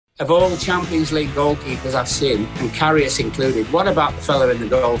of all Champions League goalkeepers I've seen, and Karius included, what about the fella in the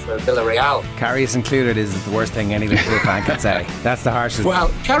goal for Villarreal? Karius included is the worst thing any Liverpool fan can say. That's the harshest. Well,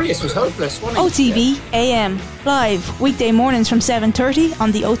 Karius was hopeless, wasn't he? OTB AM, live, weekday mornings from 7:30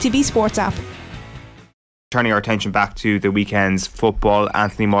 on the OTB Sports app. Turning our attention back to the weekend's football,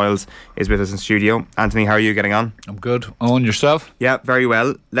 Anthony Moyles is with us in studio. Anthony, how are you getting on? I'm good. Owen, yourself? Yeah, very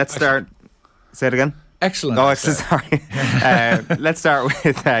well. Let's start. Say it again. Excellent. Oh, excellent. Sorry. Let's start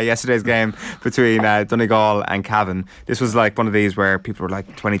with yesterday's game between Donegal and Cavan. This was like one of these where people were like,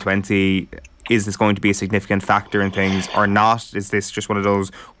 2020, is this going to be a significant factor in things or not? Is this just one of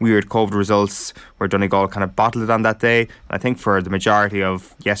those weird COVID results where Donegal kind of bottled it on that day? And I think for the majority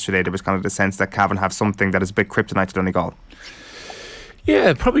of yesterday, there was kind of the sense that Cavan have something that is a bit kryptonite to Donegal.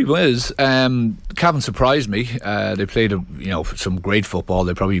 Yeah, it probably was. Cavan surprised me. They played some great football.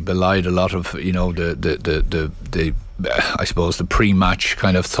 They probably belied a lot of the I suppose the pre-match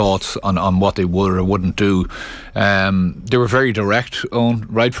kind of thoughts on what they would or wouldn't do. They were very direct, Owen,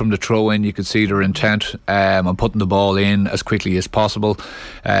 right from the throw-in. You could see their intent on putting the ball in as quickly as possible.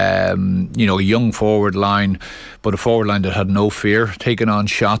 A young forward line, but a forward line that had no fear, taking on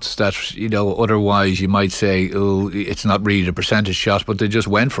shots that otherwise you might say, oh, it's not really the percentage shot, but they just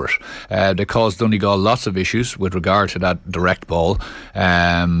went for it. They caused Donegal lots of issues with regard to that direct ball,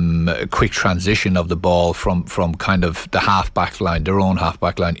 a quick transition of the ball from kind of the half-back line, their own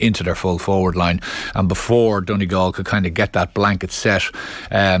half-back line, into their full forward line. And before Donegal could kind of get that blanket set,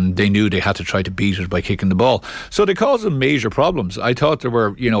 they knew they had to try to beat it by kicking the ball. So they caused them major problems. I thought they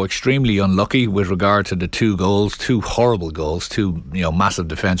were, extremely unlucky with regard to the two goals, two horrible goals, two, massive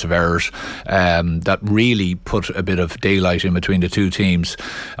defensive errors that really put a bit of daylight in between the two teams,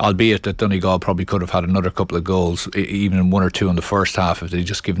 albeit that Donegal probably could have had another couple of goals, even one or two in the first half, if they'd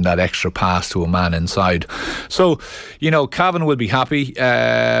just given that extra pass to a man inside. So, Cavan will be happy.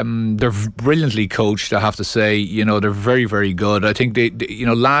 They're brilliantly coached, I have to say. They're very, very good. I think they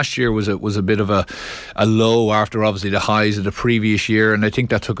last year was a bit of a low after obviously the highs of the previous year, and I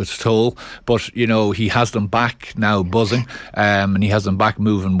think that took its toll. But he has them back now buzzing, and he has them back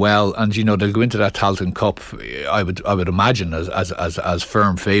moving well. And they'll go into that Tailteann Cup, I would imagine, as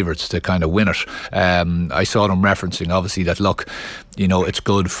firm favourites to kind of win it. I saw them referencing obviously that look, it's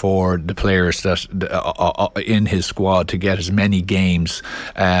good for the players that in his squad to get as many games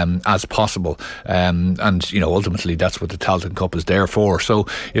as possible, and ultimately that's what the Tailteann Cup is there for. So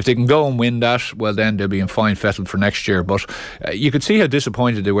if they can go and win that, well, then they'll be in fine fettle for next year. But you could see how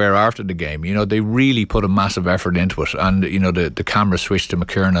disappointed they were after the game. They really put a massive effort into it, and the camera switched to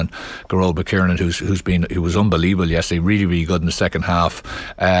McKiernan, Gerald McKiernan, who was unbelievable yesterday, really, really good in the second half,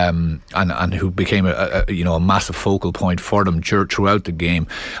 and who became a massive focal point for them throughout the game.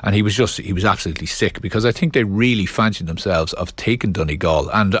 And he was absolutely sick, because I think they really fancied themselves of taking Donegal,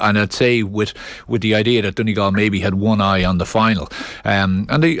 and I'd say with the idea that Donegal maybe had one eye on the final, and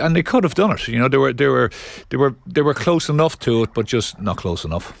they could have done it. They were close enough to it, but just not close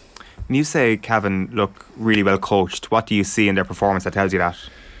enough. When you say Cavan look really well coached, what do you see in their performance that tells you that?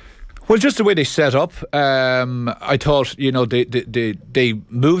 Well, just the way they set up, I thought, they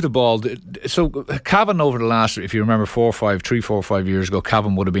moved the ball. So Cavan over the last, if you remember 3, 4, 5 years ago,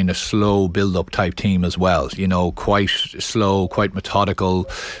 Cavan would have been a slow build-up type team as well. Quite slow, quite methodical,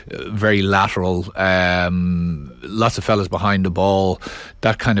 very lateral, lots of fellas behind the ball,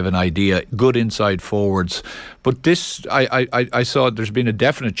 that kind of an idea. Good inside forwards. But this, I saw there's been a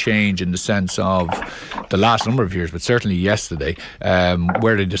definite change in the sense of the last number of years, but certainly yesterday,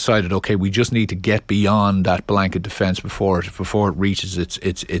 where they decided, okay, we just need to get beyond that blanket defence before it reaches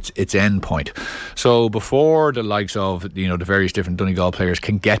its end point. So before the likes of the various different Donegal players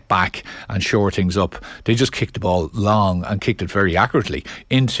can get back and shore things up, they just kicked the ball long and kicked it very accurately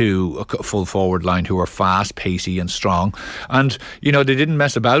into a full forward line who are fast, pacey and strong. And they didn't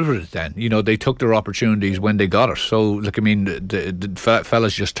mess about with it then. They took their opportunities when they got it. So look, I mean, the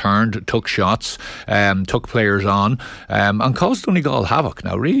fellas just turned, took shots, took players on, and caused Donegal havoc.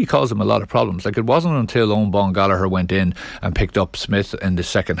 Now really caused them a lot of problems. Like, it wasn't until Owen Bon Gallagher went in and picked up Smith in the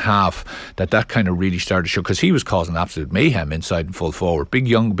second half that kind of really started to show, because he was causing absolute mayhem inside and full forward. Big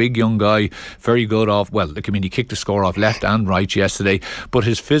young guy, very good off. Well, look, I mean, he kicked the score off left and right yesterday, but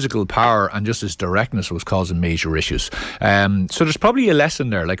his physical power and just his directness was causing major issues. So there's probably a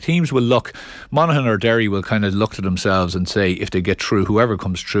lesson there. Like, teams will look, Monaghan or Derry will kind of look to themselves and say, if they get through, whoever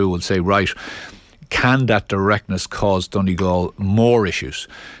comes through will say, right, can that directness cause Donegal more issues?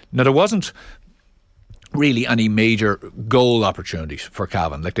 Now, there wasn't really any major goal opportunities for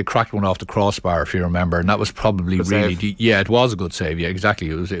Cavan. Like, they cracked one off the crossbar, if you remember, and that was probably good really save. yeah, it was a good save. Yeah, exactly.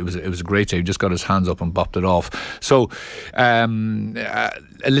 It was a great save. He just got his hands up and bopped it off. So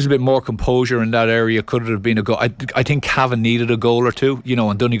a little bit more composure in that area. Could it have been a goal? I think Cavan needed a goal or two,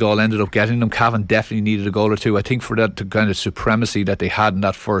 and Donegal ended up getting them. Cavan definitely needed a goal or two. I think for that kind of supremacy that they had in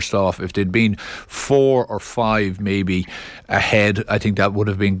that first half, if they'd been 4 or 5 maybe ahead, I think that would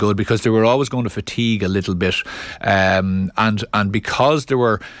have been good, because they were always going to fatigue a little bit, and because they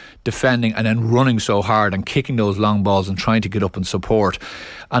were defending and then running so hard and kicking those long balls and trying to get up and support,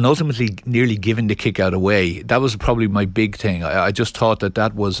 and ultimately nearly giving the kick out away. That was probably my big thing. I just thought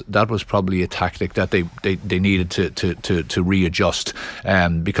that was probably a tactic that they needed to readjust,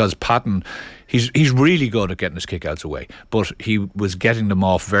 because Patton, he's really good at getting his kickouts away, but he was getting them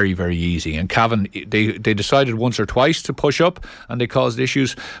off very, very easy. And Cavan, they decided once or twice to push up, and they caused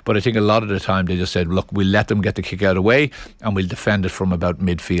issues, but I think a lot of the time they just said, look, we'll let them get the kick out away and we'll defend it from about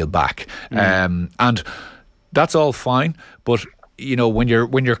midfield back. And that's all fine, but when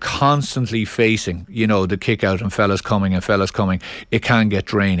you're constantly facing, the kick out and fellas coming, it can get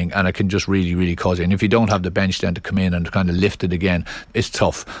draining, and it can just really, really cause you. And if you don't have the bench then to come in and kind of lift it again, it's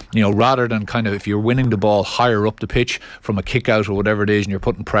tough. Rather than kind of, if you're winning the ball higher up the pitch from a kick out or whatever it is, and you're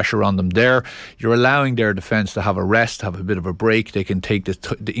putting pressure on them there, you're allowing their defence to have a rest, have a bit of a break. They can take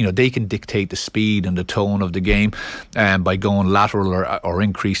they can dictate the speed and the tone of the game by going lateral or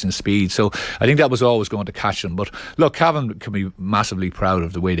increasing speed. So I think that was always going to catch them. But look, Cavan can be massively proud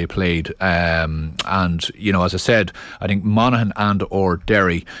of the way they played, and as I said, I think Monaghan and or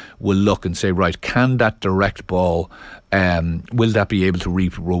Derry will look and say, right, can that direct ball, will that be able to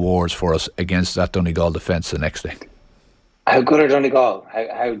reap rewards for us against that Donegal defence the next day? How good are Donegal?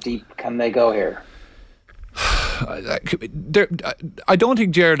 How deep can they go here? I don't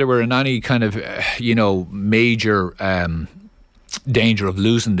think, Jared, they were in any kind of major danger of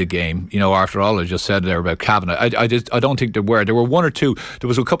losing the game, after all I just said there about Cavan. I don't think there were one or two. There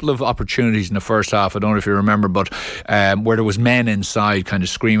was a couple of opportunities in the first half, I don't know if you remember, but where there was men inside kind of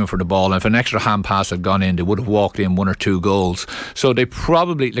screaming for the ball, and if an extra hand pass had gone in, they would have walked in 1 or 2 goals. So they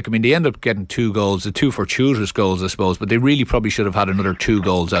probably, they ended up getting 2 goals, the 2 fortuitous goals I suppose, but they really probably should have had another 2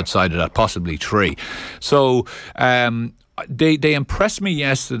 goals outside of that, possibly 3. So They impressed me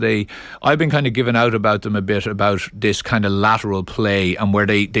yesterday. I've been kind of giving out about them a bit, about this kind of lateral play, and where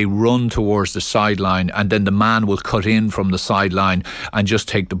they run towards the sideline and then the man will cut in from the sideline and just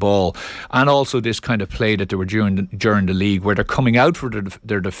take the ball. And also this kind of play that they were during the league, where they're coming out for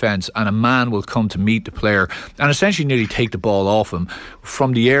their defence and a man will come to meet the player and essentially nearly take the ball off him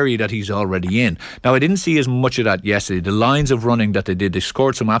from the area that he's already in. Now, I didn't see as much of that yesterday. The lines of running that they did, they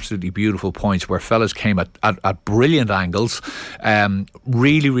scored some absolutely beautiful points where fellas came at brilliant angles,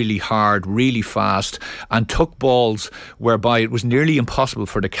 really, really hard, really fast, and took balls whereby it was nearly impossible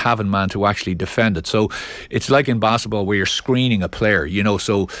for the Cavan man to actually defend it. So it's like in basketball where you're screening a player,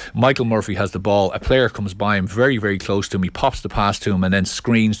 so Michael Murphy has the ball, a player comes by him very, very close to him, he pops the pass to him and then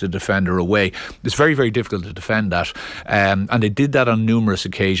screens the defender away. It's very, very difficult to defend that, and they did that on numerous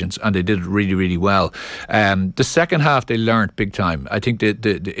occasions, and they did it really, really well. The second half they learnt big time. I think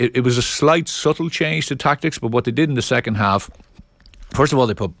it was a slight subtle change to tactics, but what they did in the second half, first of all,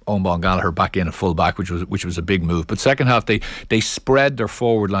 they put Owen Gallagher back in at full back, which was a big move. But second half, they spread their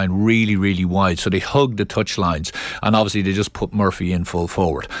forward line really, really wide. So they hugged the touch lines, and obviously they just put Murphy in full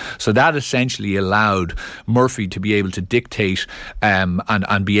forward. So that essentially allowed Murphy to be able to dictate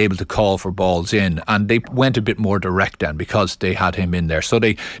and be able to call for balls in. And they went a bit more direct then because they had him in there. So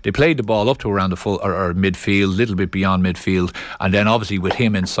they played the ball up to around the full or midfield, a little bit beyond midfield, and then obviously with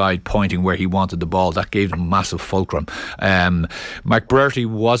him inside pointing where he wanted the ball, that gave them massive fulcrum. McBurty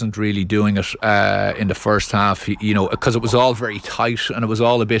wasn't really doing it in the first half, because it was all very tight and it was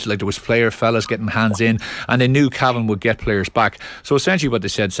all a bit like there was fellas getting hands in, and they knew Cavan would get players back. So essentially what they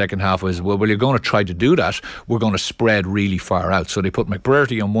said second half was, well, you're going to try to do that, we're going to spread really far out. So they put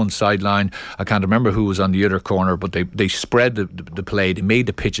McBurty on one sideline, I can't remember who was on the other corner, but they spread the play, they made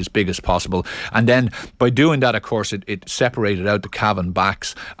the pitch as big as possible, and then by doing that, of course, it separated out the Cavan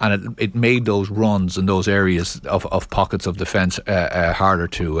backs, and it made those runs and those areas of pockets of defence harder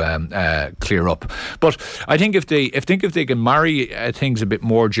to clear up. But I think if they can marry things a bit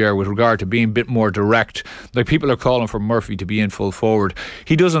more, Ger, with regard to being a bit more direct, like people are calling for Murphy to be in full forward.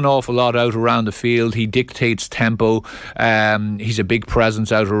 He does an awful lot out around the field. He dictates tempo. He's a big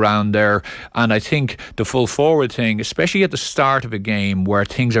presence out around there. And I think the full forward thing, especially at the start of a game where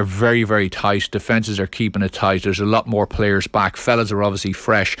things are very, very tight, defences are keeping it tight, there's a lot more players back, fellas are obviously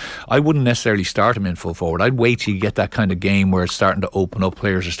fresh, I wouldn't necessarily start him in full forward. I'd wait till you get that kind of game where it's starting starting to open up,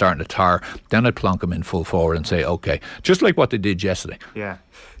 players are starting to tire, then I'd plonk them in full forward and say, okay, just like what they did yesterday. Yeah.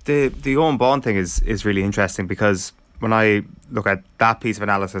 The Owen Bawn thing is really interesting, because when I look at that piece of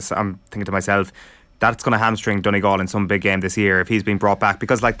analysis, I'm thinking to myself, that's going to hamstring Donegal in some big game this year if he's been brought back,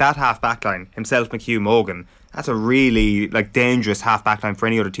 because like that half back line, himself, McHugh, Mogan, that's a really like dangerous half back line for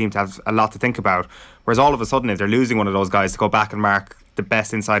any other team to have a lot to think about. Whereas all of a sudden, if they're losing one of those guys to go back and mark the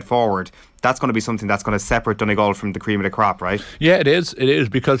best inside forward, that's going to be something that's going to separate Donegal from the cream of the crop, right? Yeah, it is,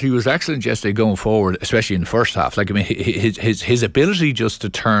 because he was excellent yesterday going forward, especially in the first half. Like, I mean, his ability just to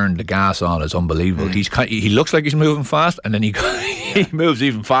turn the gas on is unbelievable. He looks like he's moving fast, and then he moves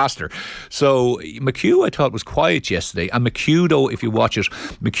even faster. So McHugh, I thought, was quiet yesterday, and McHugh, though, if you watch it,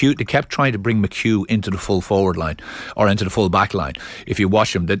 McHugh, they kept trying to bring McHugh into the full forward line or into the full back line. If you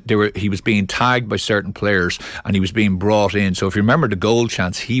watch him, he was being tagged by certain players and he was being brought in. So if you remember the goal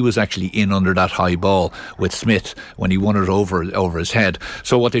chance, he was actually in under that high ball with Smith when he won it over his head.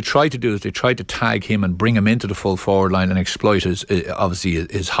 So what they tried to do is they tried to tag him and bring him into the full forward line and exploit his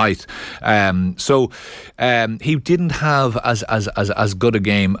height. So he didn't have as good a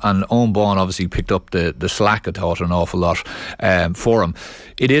game, and Owen Bawn obviously picked up the slack, I thought, an awful lot for him.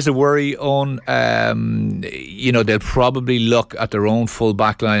 It is a worry on, they'll probably look at their own full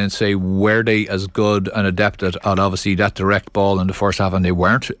back line and say, were they as good and adept at obviously that direct ball in the first half? And they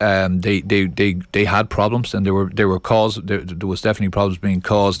weren't. They had problems, and there were caused. There was definitely problems being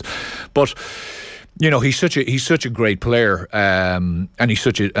caused, but he's such a great player, and he's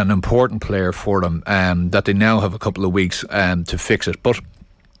such an important player for them, that they now have a couple of weeks to fix it. But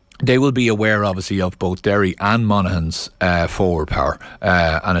they will be aware, obviously, of both Derry and Monaghan's forward power,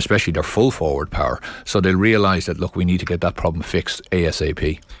 and especially their full forward power. So they'll realise that, look, we need to get that problem fixed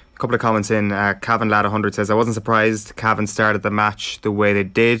ASAP. Couple of comments in. Cavan Lad 100 says, I wasn't surprised Cavan started the match the way they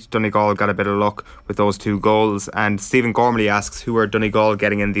did. Donegal got a bit of luck with those 2 goals. And Stephen Gormley asks, who are Donegal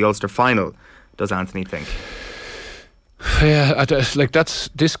getting in the Ulster final? Does Anthony think? Yeah, like that's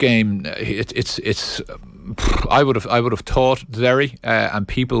this game. It's. I would have thought Derry, and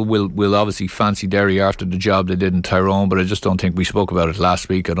people will obviously fancy Derry after the job they did in Tyrone, but I just don't think, we spoke about it last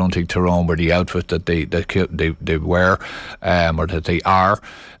week, I don't think Tyrone were the outfit that they were, or that they are.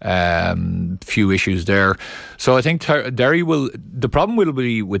 Few issues there, so I think Derry will. The problem will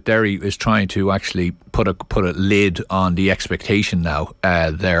be with Derry is trying to actually put a lid on the expectation now.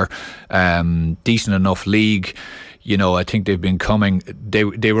 They're decent enough league. I think they've been coming.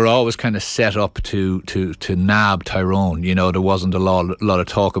 They were always kind of set up to nab Tyrone. There wasn't a lot of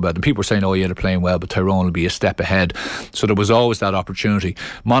talk about them. People were saying, "Oh, yeah, they're playing well, but Tyrone will be a step ahead." So there was always that opportunity.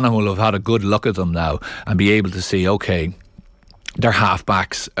 Monaghan will have had a good look at them now and be able to see, okay, their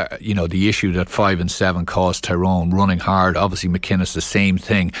half-backs, the issue that 5 and 7 caused Tyrone, running hard. Obviously McInnes, the same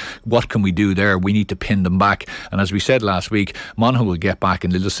thing. What can we do there? We need to pin them back. And as we said last week, Monaghan will get back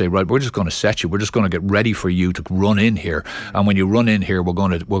and they'll just say, right, we're just going to set you. We're just going to get ready for you to run in here. And when you run in here, we're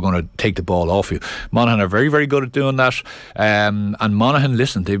going to take the ball off you. Monaghan are very, very good at doing that. And Monaghan,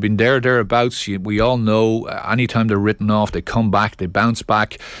 listen, they've been thereabouts. We all know anytime they're written off, they come back, they bounce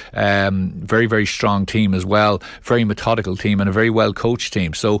back. Very, very strong team as well. Very methodical team, and a very well coached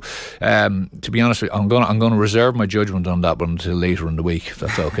team. So to be honest with you, I'm going to reserve my judgment on that one until later in the week, if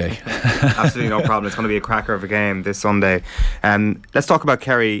that's okay. Absolutely no problem. It's going to be a cracker of a game this Sunday. Let's talk about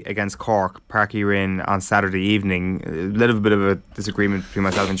Kerry against Cork. Parky, you're in on Saturday evening. A little bit of a disagreement between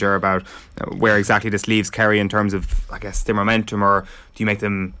myself and Ger about where exactly this leaves Kerry in terms of, I guess, their momentum, or do you make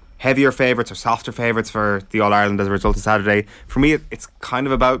them heavier favourites or softer favourites for the All-Ireland as a result of Saturday? For me, it's kind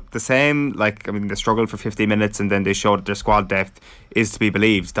of about the same. Like, I mean, they struggled for 50 minutes and then they showed that their squad depth is to be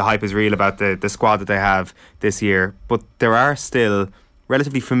believed. The hype is real about the squad that they have this year, but there are still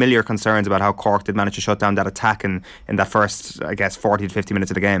relatively familiar concerns about how Cork did manage to shut down that attack in that first, I guess, 40 to 50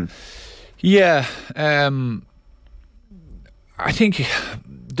 minutes of the game. Yeah, I think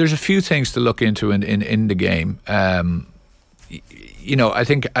there's a few things to look into in the game. I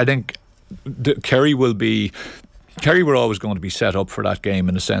think Kerry were always going to be set up for that game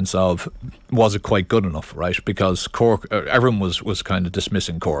in the sense of, was it quite good enough, right? Because Cork, everyone was kind of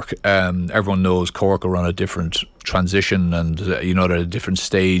dismissing Cork. Everyone knows Cork are on a different transition, and they're at a different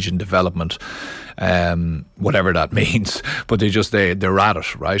stage in development, whatever that means. But they're at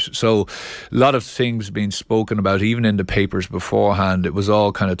it, right? So a lot of things being spoken about, even in the papers beforehand. It was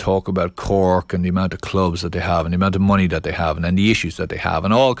all kind of talk about Cork and the amount of clubs that they have and the amount of money that they have and the issues that they have,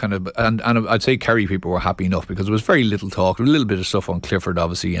 and all kind of, and I'd say Kerry people were happy enough because there was very little talk, a little bit of stuff on Clifford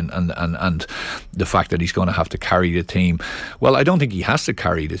obviously, and the fact that he's going to have to carry the team. Well, I don't think he has to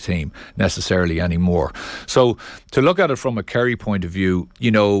carry the team necessarily anymore. So to look at it from a Kerry point of view,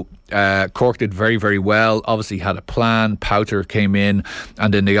 you know, Cork did very, very well. Obviously had a plan. Powter came in,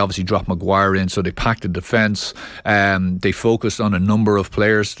 and then they obviously dropped Maguire in, so they packed the defence. They focused on a number of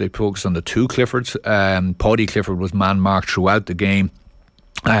players. They focused on the two Cliffords. Paddy Clifford was man-marked throughout the game.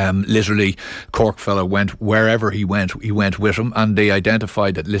 Literally, Cork fella went wherever he went with him, and they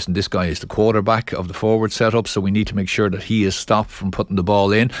identified that, listen, this guy is the quarterback of the forward setup, so we need to make sure that he is stopped from putting the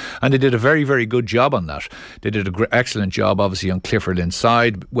ball in, and they did a very, very good job on that. They did an excellent job obviously on Clifford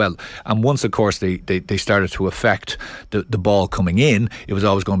inside. Well, and once of course they started to affect the ball coming in, it was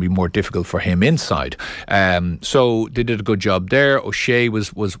always going to be more difficult for him inside. So they did a good job there. O'Shea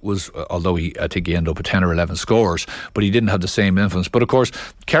was although I think he ended up with 10 or 11 scores, but he didn't have the same influence. But of course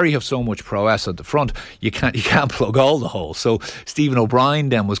Kerry have so much prowess at the front, you can't plug all the holes. So Stephen O'Brien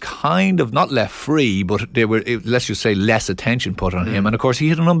then was kind of not left free, but they were, let's just say, less attention put on him. And of course he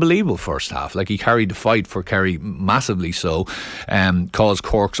had an unbelievable first half. Like, he carried the fight for Kerry massively so, caused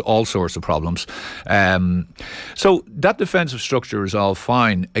Cork's all sorts of problems. So that defensive structure is all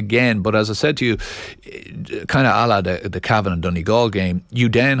fine again, but as I said to you, kind of a la the Cavan and Donegal game, you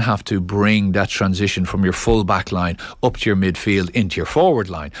then have to bring that transition from your full back line up to your midfield into your forward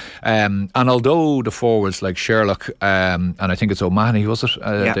line. And although the forwards like Sherlock and I think it's O'Mahony, was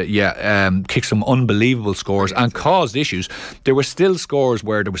it? Kicked some unbelievable scores and caused issues, there were still scores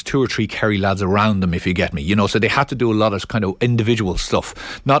where there was 2 or 3 Kerry lads around them, if you get me, you know, so they had to do a lot of kind of individual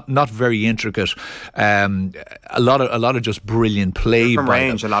stuff, not very intricate, a lot of just brilliant play from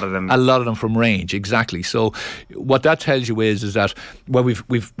range, them. a lot of them from range, exactly. So what that tells you is that, well,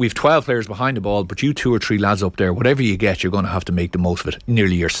 we've 12 players behind the ball, but you 2 or 3 lads up there, whatever you get, you're going to have to make the most of it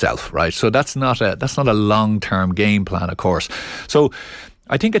nearly yourself, right? So that's not a long-term game plan, of course. So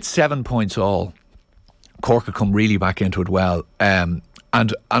I think at 7 points all, Cork had come really back into it well.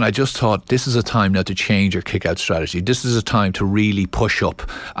 And I just thought, this is a time now to change your kick-out strategy. This is a time to really push up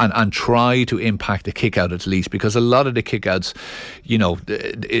and try to impact the kick-out at least, because a lot of the kick-outs, you know,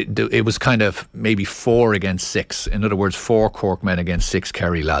 it was kind of maybe 4 against 6. In other words, 4 Cork men against 6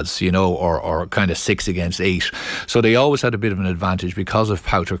 Kerry lads, you know, or kind of 6 against 8. So they always had a bit of an advantage because of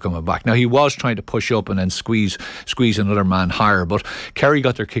Powter coming back. Now, he was trying to push up and then squeeze another man higher, but Kerry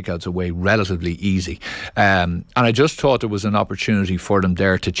got their kick-outs away relatively easy. And I just thought there was an opportunity for them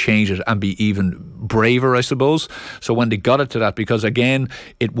there to change it and be even braver, I suppose. So when they got it to that, because again,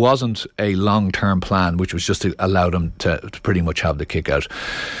 it wasn't a long-term plan, which was just to allow them to pretty much have the kick out.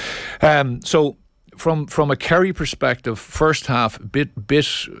 So from a Kerry perspective, first half bit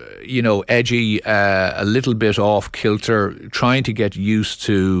you know, edgy, a little bit off kilter, trying to get used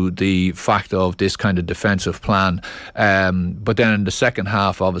to the fact of this kind of defensive plan. But then in the second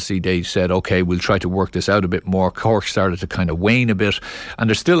half, obviously they said, okay, we'll try to work this out a bit more. Cork started to kind of wane a bit, and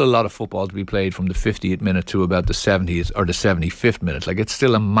there's still a lot of football to be played from the 50th minute to about the 70th or the 75th minute. Like, it's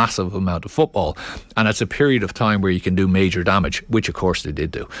still a massive amount of football, and it's a period of time where you can do major damage, which of course they did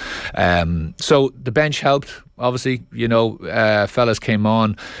do. So the bench helped. Obviously, you know, fellas came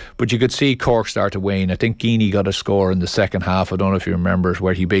on, but you could see Cork start to wane. I think Geaney got a score in the second half. I don't know if you remember it,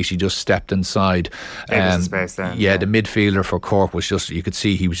 where he basically just stepped inside. Space there. Yeah, the midfielder for Cork was just, you could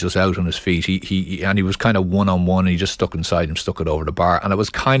see he was just out on his feet. He was kind of one-on-one, and he just stuck inside and stuck it over the bar. And it was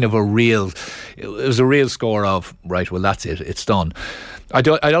kind of a real score of, right, well, that's it, it's done. I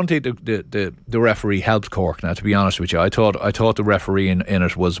don't think the referee helped Cork. Now, to be honest with you, I thought the referee in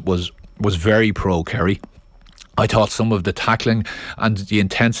it was very pro Kerry. I thought some of the tackling and the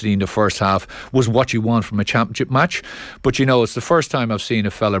intensity in the first half was what you want from a championship match. But, you know, it's the first time I've seen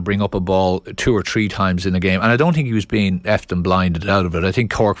a fella bring up a ball 2 or 3 times in a game, and I don't think he was being effed and blinded out of it. I think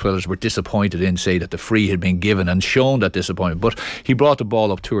Cork fellas were disappointed in, say, that the free had been given and shown that disappointment. But he brought the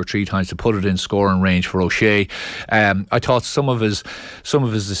ball up 2 or 3 times to put it in scoring range for O'Shea. I thought some of his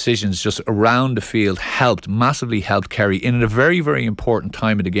decisions just around the field massively helped Kerry in a very, very important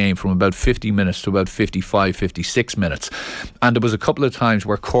time of the game, from about 50 minutes to about 55, 56 minutes. And there was a couple of times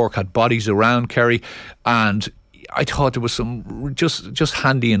where Cork had bodies around Kerry, and I thought there was some just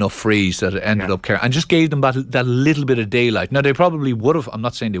handy enough frees that it ended up Kerry, and just gave them that little bit of daylight. Now, they probably would have, I'm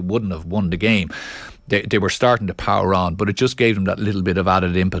not saying they wouldn't have won the game. They were starting to power on, but it just gave them that little bit of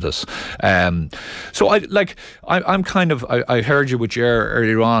added impetus. So I'm kind of, I heard you with Ger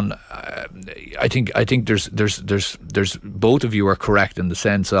earlier on. I think there's both of you are correct in the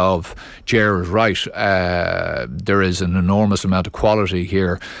sense of Ger is right. There is an enormous amount of quality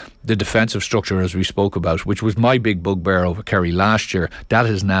here. The defensive structure, as we spoke about, which was my big bugbear over Kerry last year, that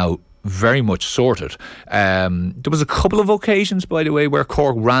is now very much sorted. There was a couple of occasions, by the way, where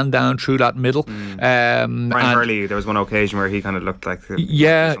Cork ran down through that middle. Brian Hurley, there was one occasion where he kind of looked like... and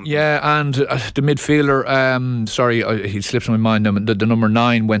the midfielder, he slips my mind, the number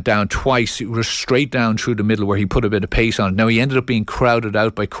 9 went down twice. It was straight down through the middle where he put a bit of pace on it. Now, he ended up being crowded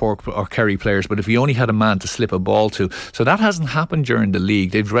out by Cork or Kerry players, but if he only had a man to slip a ball to. So that hasn't happened during the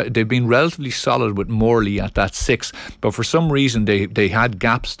league. They've been relatively solid with Morley at that 6, but for some reason they had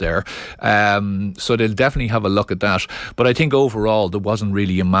gaps there. So they'll definitely have a look at that. But I think overall there wasn't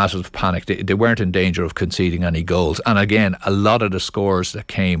really a massive panic. They weren't in danger of conceding any goals. And again, a lot of the scores that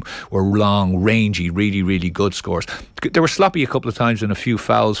came were long, rangy, really, really good scores. They were sloppy a couple of times and a few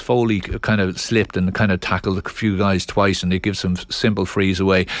fouls. Foley kind of slipped and kind of tackled a few guys twice, and they give some simple frees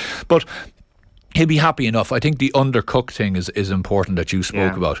away. But he'll be happy enough. I think the undercooked thing is important that you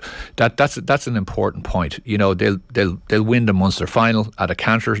spoke about. That's an important point. You know, they'll win the Munster final at a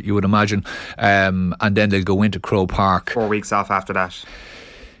canter, you would imagine, and then they'll go into Croke Park. 4 weeks off after that.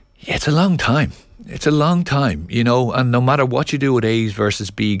 Yeah, it's a long time. It's a long time, you know, and no matter what you do with A's versus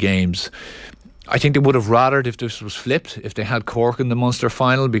B games, I think they would have rathered if this was flipped, if they had Cork in the Munster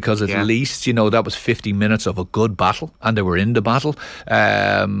final, because at least, you know, that was 50 minutes of a good battle and they were in the battle.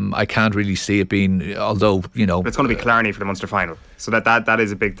 I can't really see it being, although, you know... But it's going to be Killarney for the Munster final. So that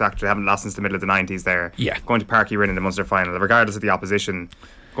is a big factor. They haven't lost since the middle of the 90s there. Yeah. Going to Park Ewin in the Munster final, regardless of the opposition,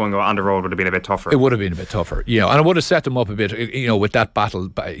 going on the road would have been a bit tougher. It would have been a bit tougher, you know, and it would have set them up a bit, you know, with that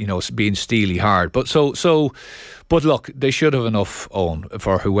battle, you know, being steely hard. But but look, they should have enough own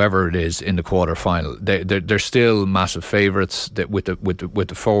for whoever it is in the quarter final. They're still massive favourites with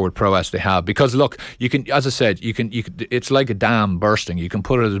the forward prowess they have. Because look, you can, as I said, you can. It's like a dam bursting. You can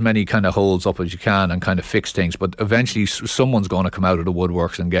put as many kind of holes up as you can and kind of fix things, but eventually someone's going to come out of the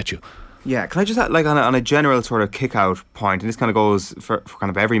woodworks and get you. Yeah, can I just add, like, on a general sort of kick-out point, and this kind of goes for kind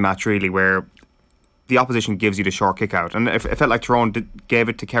of every match really, where the opposition gives you the short kick-out. And it felt like Tyrone gave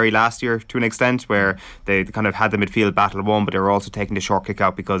it to Kerry last year to an extent, where they kind of had the midfield battle won, but they were also taking the short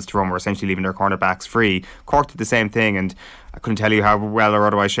kick-out because Tyrone were essentially leaving their cornerbacks free. Cork did the same thing, and I couldn't tell you how well or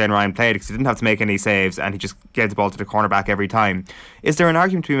otherwise Shane Ryan played, because he didn't have to make any saves and he just gave the ball to the cornerback every time. Is there an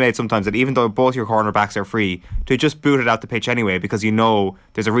argument to be made sometimes that even though both your cornerbacks are free, to just boot it out the pitch anyway, because you know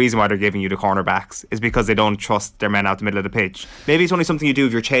there's a reason why they're giving you the cornerbacks, is because they don't trust their men out the middle of the pitch? Maybe it's only something you do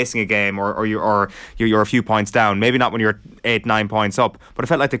if you're chasing a game or you're a few points down, maybe not when you're 8-9 points up, but I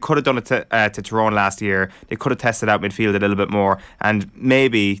felt like they could have done it to Tyrone last year. They could have tested out midfield a little bit more, and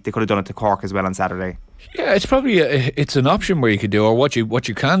maybe they could have done it to Cork as well on Saturday. Yeah, it's probably it's an option where you could do, or what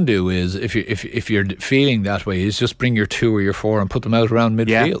you can do is, if you're feeling that way, is just bring your 2 or your 4 and put them out around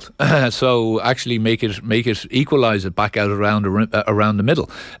midfield. Yeah. So actually make it equalise it back out around the middle.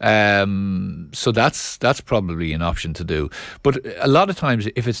 So that's probably an option to do. But a lot of times,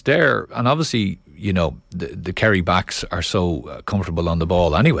 if it's there, and obviously, you know, the Kerry backs are so comfortable on the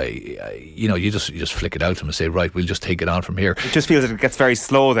ball anyway, you know, you just flick it out to them and say, right, we'll just take it on from here. It just feels that it gets very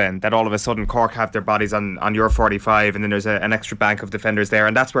slow then, that all of a sudden Cork have their bodies on your 45, and then there's an extra bank of defenders there,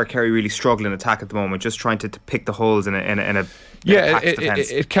 and that's where Kerry really struggle in attack at the moment, just trying to pick the holes in a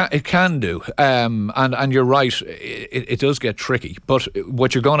it can do, and you're right, it does get tricky. But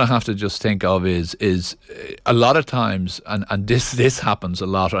what you're going to have to just think of is a lot of times, and this happens a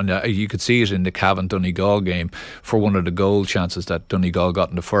lot, and you could see it in the Cavan Donegal game for one of the goal chances that Donegal got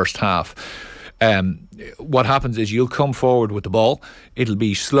in the first half. What happens is you'll come forward with the ball, it'll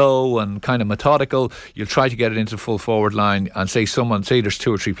be slow and kind of methodical, you'll try to get it into the full forward line, and say there's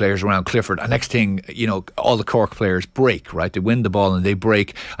 2 or 3 players around Clifford, and next thing you know, all the Cork players break, right? They win the ball and they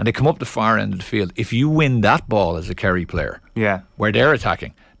break and they come up the far end of the field. If you win that ball as a Kerry player, where they're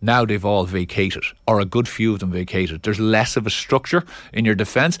attacking, now they've all vacated, or a good few of them vacated. There's less of a structure in your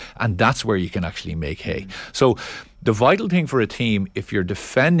defence, and that's where you can actually make hay. So the vital thing for a team, if you're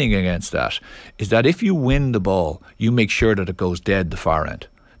defending against that, is that if you win the ball, you make sure that it goes dead the far end.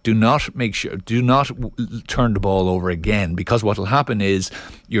 Do not turn the ball over again, because what will happen is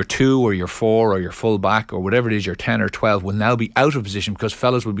your 2 or your 4 or your full back or whatever it is, your 10 or 12 will now be out of position, because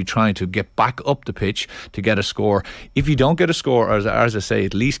fellas will be trying to get back up the pitch to get a score. If you don't get a score, or as I say,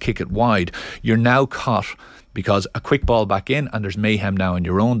 at least kick it wide, you're now caught, because a quick ball back in and there's mayhem now in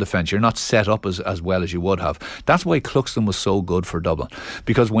your own defence. You're not set up as well as you would have. That's why Cluxton was so good for Dublin,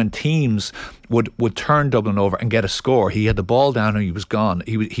 because when teams would turn Dublin over and get a score, he had the ball down and he was gone.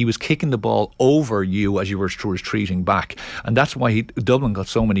 He was kicking the ball over you as you were retreating back, and that's why Dublin got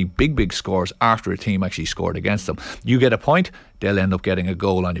so many big scores after a team actually scored against them. You get a point, they'll end up getting a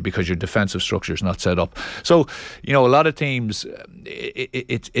goal on you because your defensive structure is not set up. So, a lot of teams,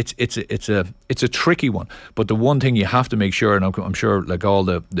 it's a tricky one. But the one thing you have to make sure, and I'm sure like all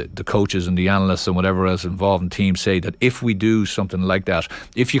the coaches and the analysts and whatever else involved in teams say, that if we do something like that,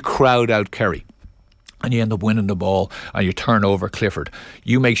 if you crowd out Kerry and you end up winning the ball and you turn over Clifford,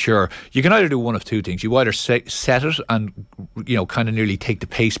 you make sure you can either do one of two things. You either set it and kind of nearly take the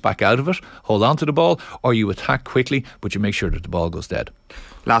pace back out of it, hold on to the ball, or you attack quickly but you make sure that the ball goes dead.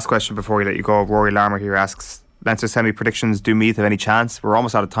 Last question before we let you go. Rory Larmer here asks, Leinster semi predictions, do Meath have any chance? We're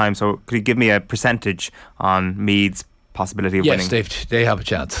almost out of time, so could you give me a percentage on Meath's possibility of winning? Yes, they have a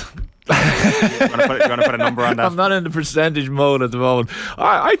chance. Do you want to put a number on that? I'm not in the percentage mode at the moment.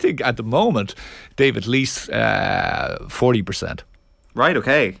 I think at the moment they've at least 40%. Right,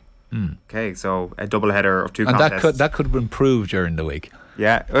 okay. Okay, so a double header of two contests. And that could improve during the week.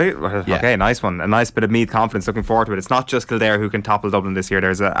 Yeah. Okay, nice one. A nice bit of Meath confidence, looking forward to it. It's not just Kildare who can topple Dublin this year.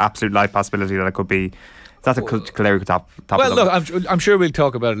 There's an absolute live possibility that it could be. It's not that Kildare who could topple Dublin. Well, look, I'm sure we'll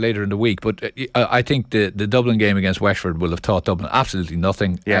talk about it later in the week, but I think the Dublin game against Wexford will have taught Dublin absolutely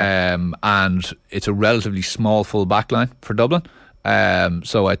nothing. Yeah. And it's a relatively small full back line for Dublin.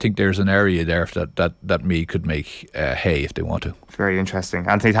 So I think there's an area there that Meath could make hay if they want to. Very interesting.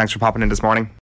 Anthony, thanks for popping in this morning.